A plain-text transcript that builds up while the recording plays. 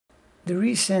The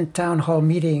recent town hall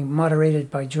meeting moderated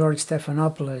by George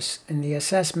Stephanopoulos and the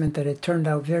assessment that it turned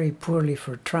out very poorly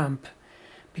for Trump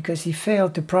because he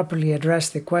failed to properly address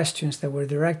the questions that were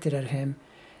directed at him,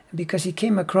 and because he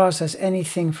came across as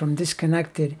anything from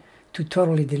disconnected to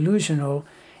totally delusional,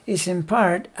 is in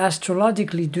part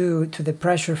astrologically due to the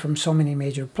pressure from so many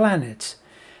major planets.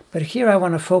 But here I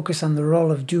want to focus on the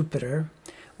role of Jupiter,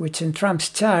 which in Trump's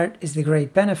chart is the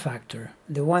great benefactor,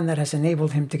 the one that has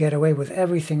enabled him to get away with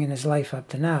everything in his life up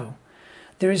to now.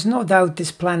 There is no doubt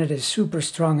this planet is super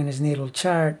strong in his natal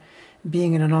chart,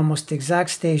 being in an almost exact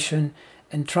station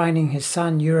and trining his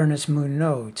Sun, Uranus, Moon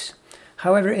nodes.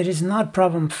 However, it is not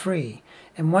problem-free,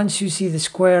 and once you see the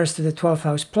squares to the 12th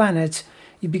house planets,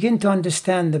 you begin to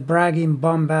understand the bragging,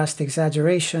 bombast,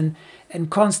 exaggeration,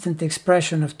 and constant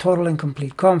expression of total and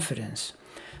complete confidence.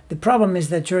 The problem is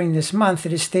that during this month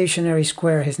it is stationary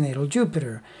square his natal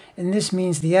Jupiter, and this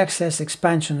means the excess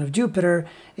expansion of Jupiter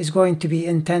is going to be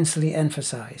intensely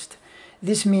emphasized.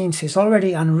 This means his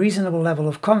already unreasonable level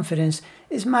of confidence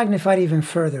is magnified even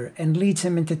further and leads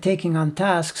him into taking on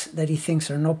tasks that he thinks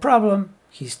are no problem.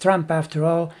 He's Trump after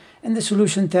all, and the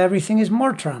solution to everything is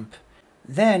more Trump.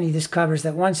 Then he discovers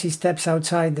that once he steps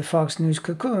outside the Fox News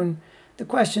cocoon, the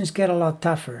questions get a lot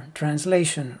tougher,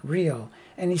 translation, real,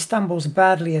 and he stumbles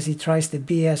badly as he tries to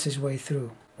BS his way through.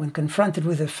 When confronted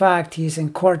with the fact he is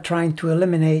in court trying to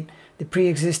eliminate the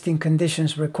pre-existing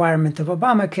conditions requirement of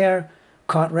Obamacare,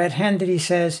 caught red-handed, he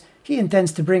says he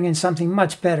intends to bring in something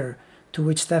much better, to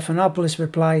which Stephanopoulos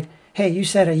replied, "Hey, you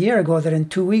said a year ago that in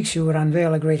 2 weeks you would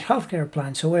unveil a great healthcare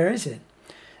plan, so where is it?"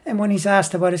 And when he's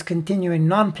asked about his continuing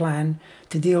non-plan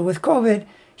to deal with COVID,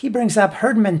 he brings up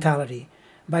herd mentality,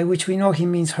 by which we know he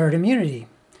means herd immunity.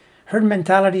 Herd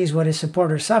mentality is what his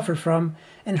supporters suffer from,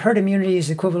 and herd immunity is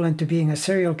equivalent to being a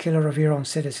serial killer of your own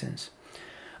citizens.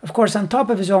 Of course, on top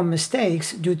of his own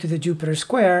mistakes, due to the Jupiter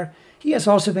square, he has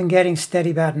also been getting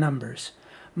steady bad numbers.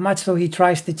 Much though he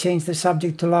tries to change the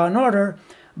subject to law and order,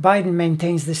 Biden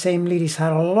maintains the same lead he's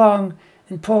had all along,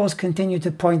 and polls continue to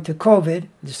point to COVID,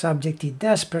 the subject he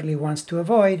desperately wants to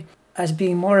avoid, as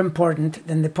being more important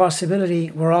than the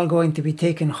possibility we're all going to be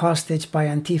taken hostage by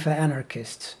Antifa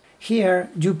anarchists. Here,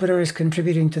 Jupiter is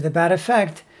contributing to the bad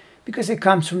effect because it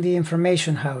comes from the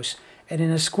information house, and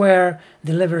in a square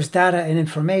delivers data and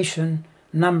information,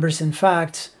 numbers and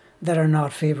facts that are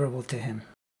not favorable to him.